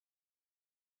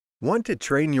Want to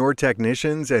train your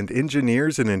technicians and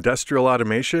engineers in industrial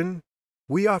automation?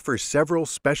 We offer several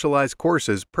specialized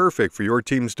courses perfect for your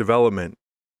team's development.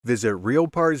 Visit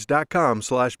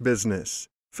realpars.com/business.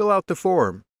 Fill out the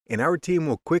form, and our team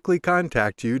will quickly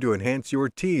contact you to enhance your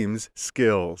team's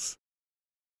skills.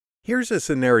 Here's a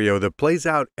scenario that plays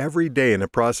out every day in a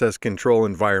process control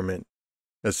environment.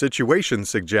 A situation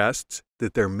suggests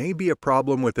that there may be a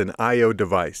problem with an I/O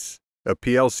device, a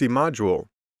PLC module,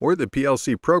 or the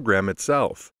PLC program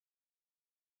itself.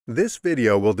 This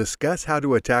video will discuss how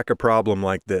to attack a problem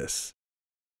like this.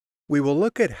 We will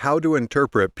look at how to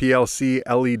interpret PLC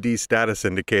LED status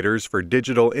indicators for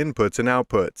digital inputs and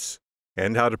outputs,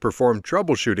 and how to perform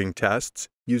troubleshooting tests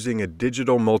using a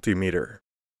digital multimeter.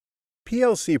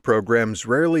 PLC programs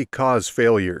rarely cause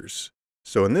failures,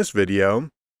 so in this video,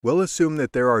 we'll assume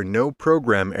that there are no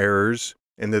program errors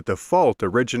and that the fault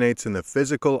originates in the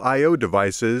physical I/O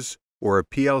devices or a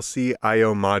PLC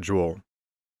I/O module.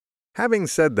 Having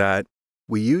said that,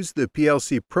 we use the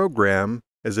PLC program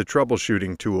as a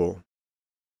troubleshooting tool.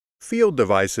 Field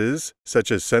devices,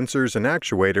 such as sensors and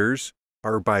actuators,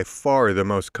 are by far the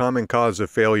most common cause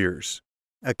of failures,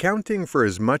 accounting for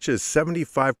as much as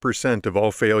 75% of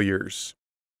all failures.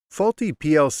 Faulty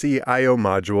PLC I/O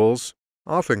modules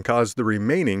often cause the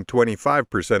remaining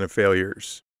 25% of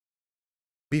failures.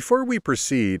 Before we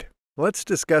proceed, let's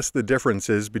discuss the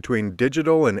differences between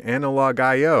digital and analog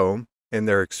I/O and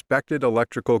their expected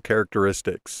electrical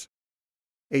characteristics.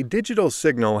 A digital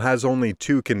signal has only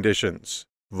two conditions: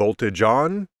 voltage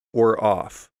on or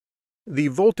off. The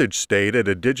voltage state at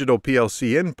a digital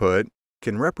PLC input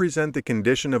can represent the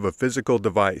condition of a physical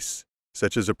device,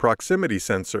 such as a proximity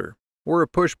sensor or a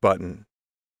push button.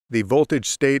 The voltage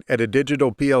state at a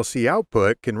digital PLC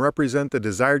output can represent the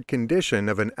desired condition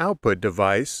of an output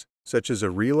device, such as a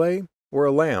relay or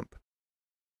a lamp.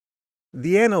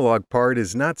 The analog part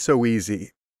is not so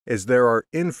easy, as there are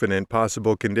infinite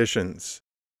possible conditions.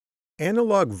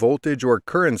 Analog voltage or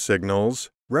current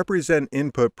signals represent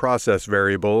input process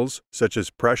variables such as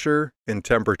pressure and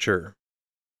temperature.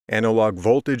 Analog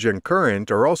voltage and current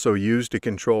are also used to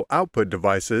control output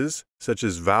devices such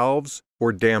as valves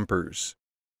or dampers.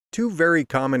 Two very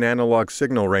common analog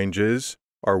signal ranges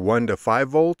are 1 to 5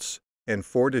 volts and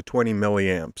 4 to 20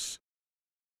 milliamps.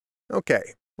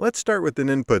 Okay, let's start with an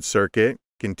input circuit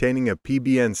containing a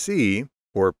PBNC,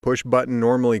 or push button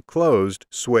normally closed,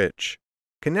 switch,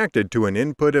 connected to an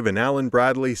input of an Allen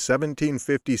Bradley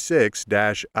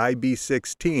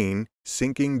 1756-IB16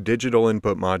 syncing digital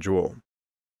input module.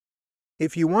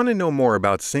 If you want to know more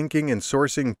about syncing and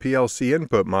sourcing PLC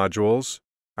input modules,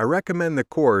 I recommend the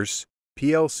course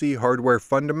PLC Hardware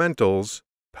Fundamentals,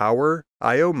 Power,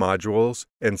 I/O Modules,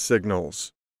 and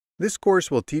Signals. This course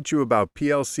will teach you about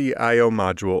PLC I/O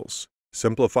modules,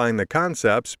 simplifying the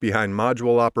concepts behind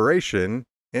module operation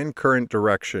and current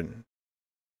direction.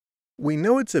 We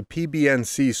know it's a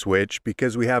PBNC switch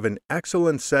because we have an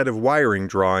excellent set of wiring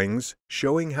drawings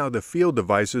showing how the field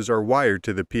devices are wired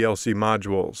to the PLC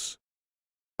modules.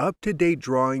 Up-to-date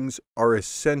drawings are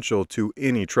essential to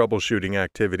any troubleshooting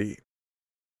activity.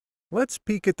 Let's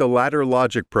peek at the ladder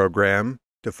logic program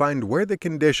to find where the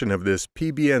condition of this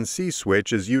PBNC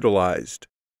switch is utilized.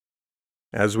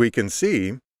 As we can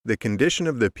see, the condition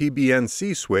of the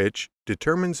PBNC switch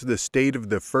determines the state of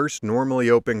the first normally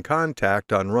open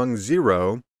contact on rung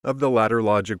 0 of the ladder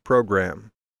logic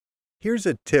program. Here's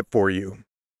a tip for you.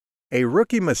 A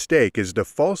rookie mistake is to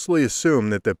falsely assume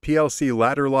that the PLC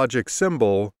ladder logic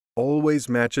symbol always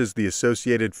matches the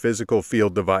associated physical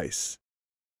field device.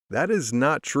 That is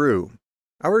not true.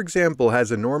 Our example has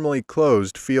a normally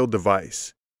closed field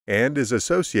device and is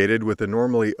associated with a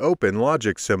normally open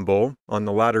logic symbol on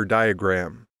the ladder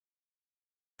diagram.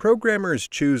 Programmers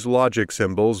choose logic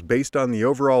symbols based on the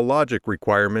overall logic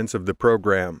requirements of the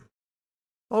program.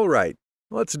 Alright,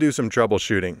 let's do some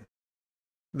troubleshooting.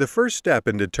 The first step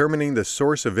in determining the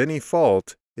source of any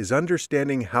fault is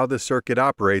understanding how the circuit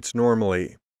operates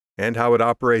normally, and how it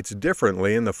operates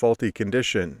differently in the faulty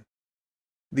condition.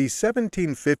 The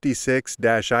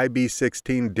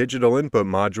 1756-IB16 Digital Input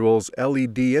Module's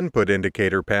LED Input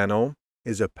Indicator panel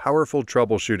is a powerful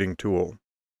troubleshooting tool.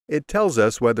 It tells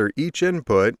us whether each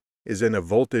input is in a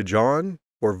voltage on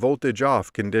or voltage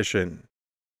off condition.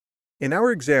 In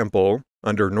our example,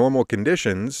 under normal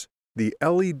conditions, the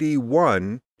LED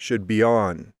 1 should be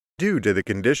on, due to the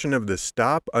condition of the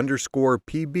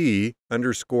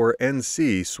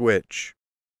stop_PB_NC switch.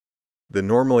 The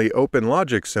normally open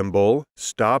logic symbol,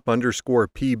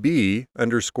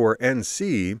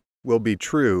 stop_PB_NC, will be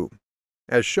true,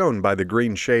 as shown by the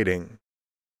green shading.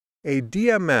 A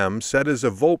DMM set as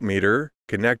a voltmeter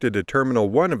connected to terminal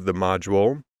 1 of the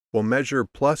module will measure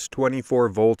plus 24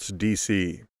 volts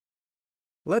DC.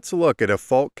 Let's look at a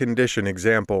fault condition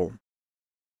example.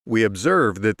 We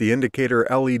observe that the indicator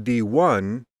LED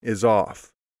 1 is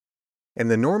off,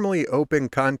 and the normally open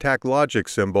contact logic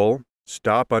symbol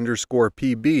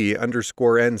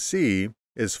stop_PB_NC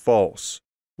is false,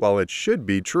 while it should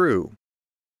be true.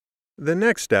 The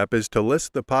next step is to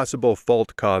list the possible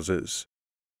fault causes.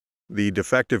 The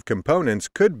defective components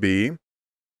could be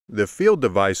the field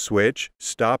device switch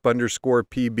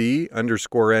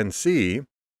stop_PB_NC,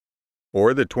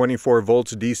 or the 24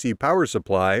 volts DC power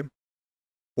supply,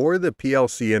 or the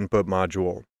PLC input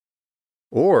module.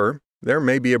 Or there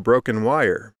may be a broken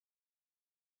wire.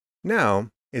 Now,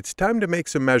 it's time to make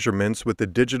some measurements with the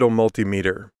Digital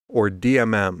Multimeter, or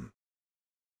DMM.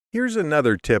 Here's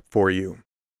another tip for you.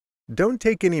 Don't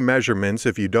take any measurements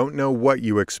if you don't know what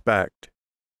you expect.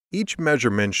 Each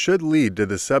measurement should lead to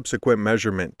the subsequent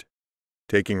measurement.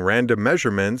 Taking random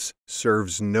measurements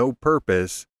serves no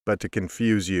purpose but to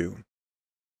confuse you.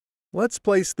 Let's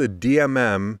place the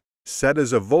DMM set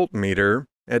as a voltmeter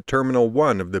at terminal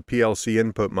 1 of the PLC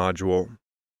input module.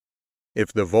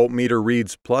 If the voltmeter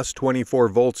reads plus 24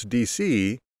 volts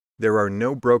DC, there are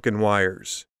no broken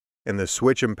wires, and the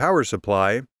switch and power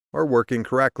supply are working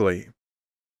correctly.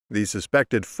 The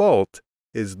suspected fault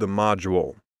is the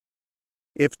module.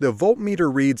 If the voltmeter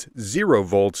reads 0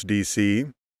 volts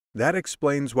DC, that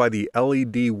explains why the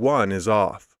LED 1 is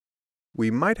off. We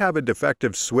might have a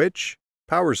defective switch,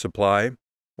 power supply,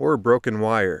 or a broken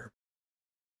wire.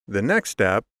 The next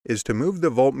step is to move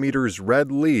the voltmeter's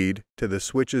red lead to the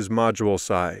switch's module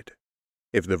side.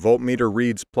 If the voltmeter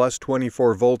reads plus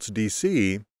 24 volts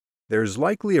DC, there's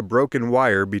likely a broken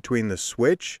wire between the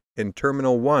switch and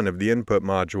terminal 1 of the input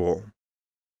module.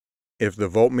 If the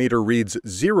voltmeter reads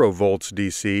 0 volts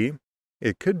DC,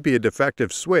 it could be a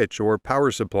defective switch or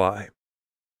power supply.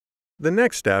 The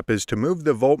next step is to move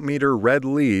the voltmeter red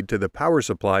lead to the power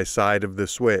supply side of the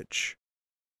switch.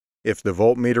 If the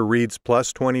voltmeter reads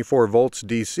plus 24 volts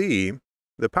DC,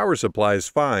 the power supply is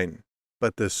fine,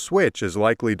 but the switch is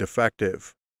likely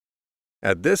defective.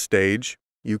 At this stage,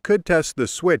 you could test the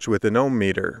switch with an ohm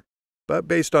meter, but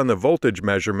based on the voltage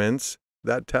measurements,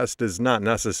 that test is not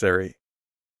necessary.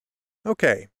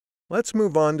 Okay, let's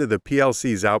move on to the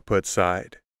PLC's output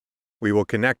side. We will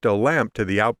connect a lamp to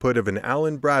the output of an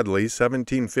Allen Bradley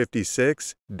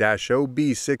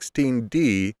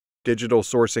 1756-OB16D digital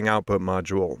sourcing output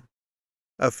module.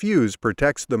 A fuse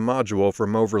protects the module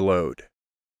from overload.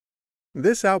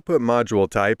 This output module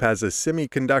type has a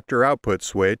semiconductor output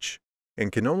switch and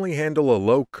can only handle a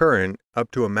low current up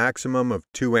to a maximum of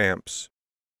 2 amps.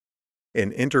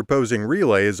 An interposing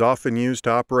relay is often used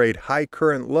to operate high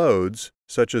current loads,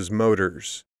 such as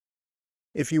motors.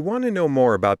 If you want to know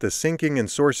more about the syncing and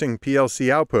sourcing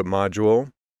PLC output module,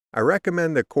 I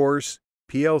recommend the course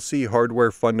PLC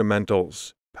Hardware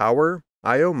Fundamentals, Power,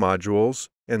 I/O Modules,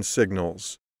 and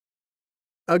Signals.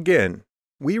 Again,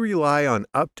 we rely on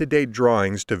up-to-date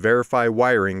drawings to verify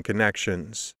wiring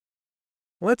connections.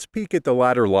 Let's peek at the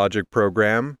ladder logic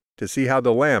program to see how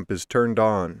the lamp is turned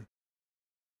on.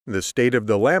 The state of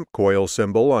the lamp coil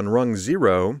symbol on rung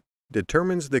 0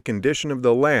 determines the condition of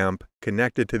the lamp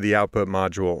connected to the output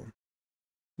module.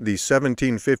 The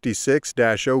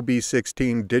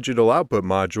 1756-OB16 digital output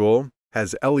module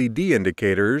has LED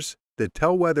indicators that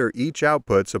tell whether each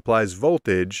output supplies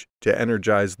voltage to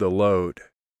energize the load.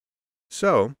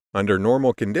 So, under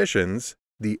normal conditions,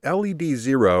 the LED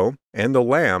 0 and the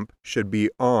lamp should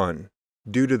be on,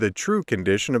 due to the true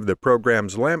condition of the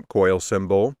program's lamp coil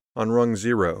symbol on rung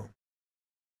 0.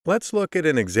 Let's look at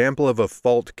an example of a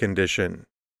fault condition.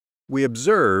 We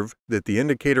observe that the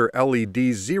indicator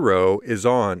LED 0 is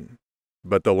on,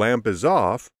 but the lamp is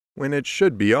off when it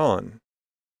should be on.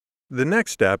 The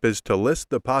next step is to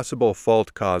list the possible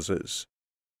fault causes.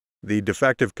 The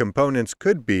defective components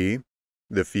could be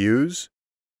the fuse,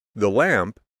 the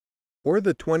lamp, or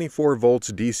the 24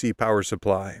 volts DC power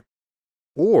supply.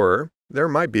 Or there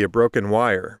might be a broken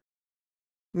wire.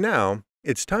 Now,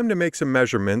 it's time to make some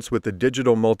measurements with the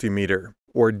Digital Multimeter,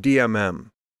 or DMM.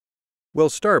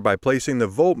 We'll start by placing the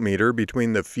voltmeter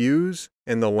between the fuse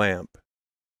and the lamp.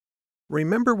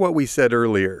 Remember what we said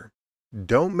earlier.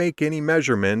 Don't make any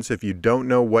measurements if you don't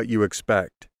know what you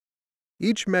expect.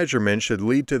 Each measurement should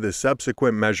lead to the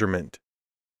subsequent measurement.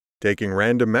 Taking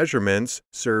random measurements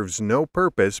serves no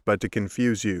purpose but to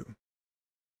confuse you.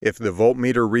 If the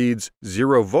voltmeter reads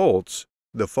 0 volts,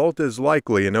 the fault is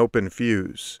likely an open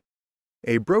fuse.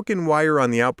 A broken wire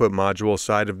on the output module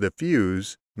side of the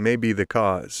fuse may be the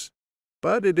cause,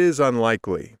 but it is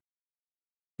unlikely.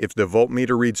 If the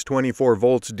voltmeter reads 24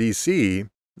 volts DC,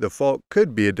 the fault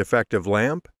could be a defective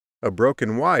lamp, a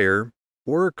broken wire,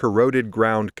 or a corroded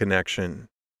ground connection.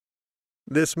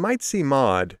 This might seem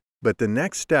odd, but the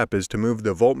next step is to move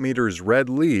the voltmeter's red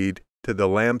lead to the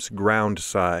lamp's ground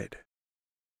side.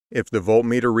 If the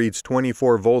voltmeter reads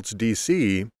 24 volts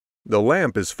DC, the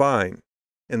lamp is fine,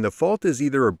 and the fault is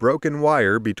either a broken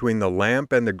wire between the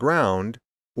lamp and the ground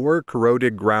or a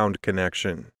corroded ground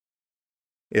connection.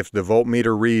 If the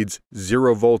voltmeter reads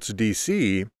 0 volts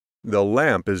DC, the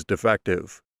lamp is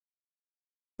defective.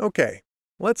 Okay,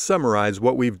 let's summarize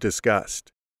what we've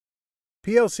discussed.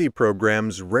 PLC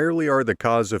programs rarely are the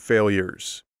cause of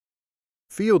failures.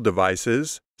 Field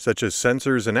devices, such as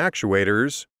sensors and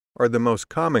actuators, are the most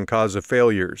common cause of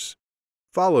failures,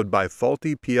 followed by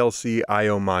faulty PLC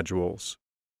I/O modules.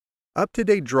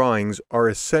 Up-to-date drawings are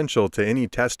essential to any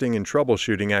testing and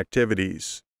troubleshooting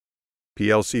activities.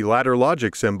 PLC ladder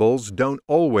logic symbols don't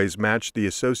always match the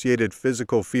associated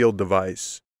physical field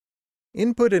device.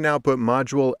 Input and output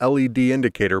module LED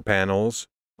indicator panels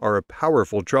are a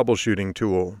powerful troubleshooting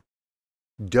tool.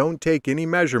 Don't take any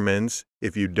measurements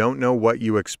if you don't know what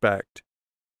you expect.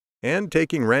 And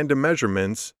taking random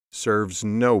measurements serves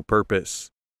no purpose.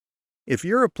 If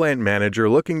you're a plant manager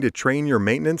looking to train your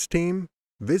maintenance team,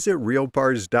 visit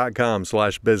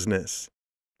realpars.com/business.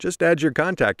 Just add your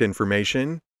contact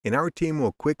information, and our team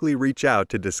will quickly reach out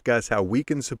to discuss how we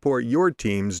can support your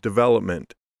team's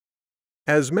development.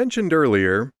 As mentioned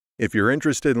earlier, if you're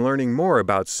interested in learning more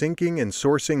about syncing and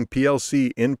sourcing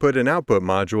PLC input and output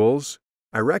modules,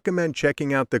 I recommend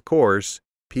checking out the course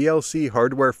PLC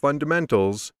Hardware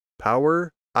Fundamentals,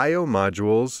 Power, I/O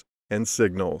Modules, and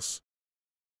Signals.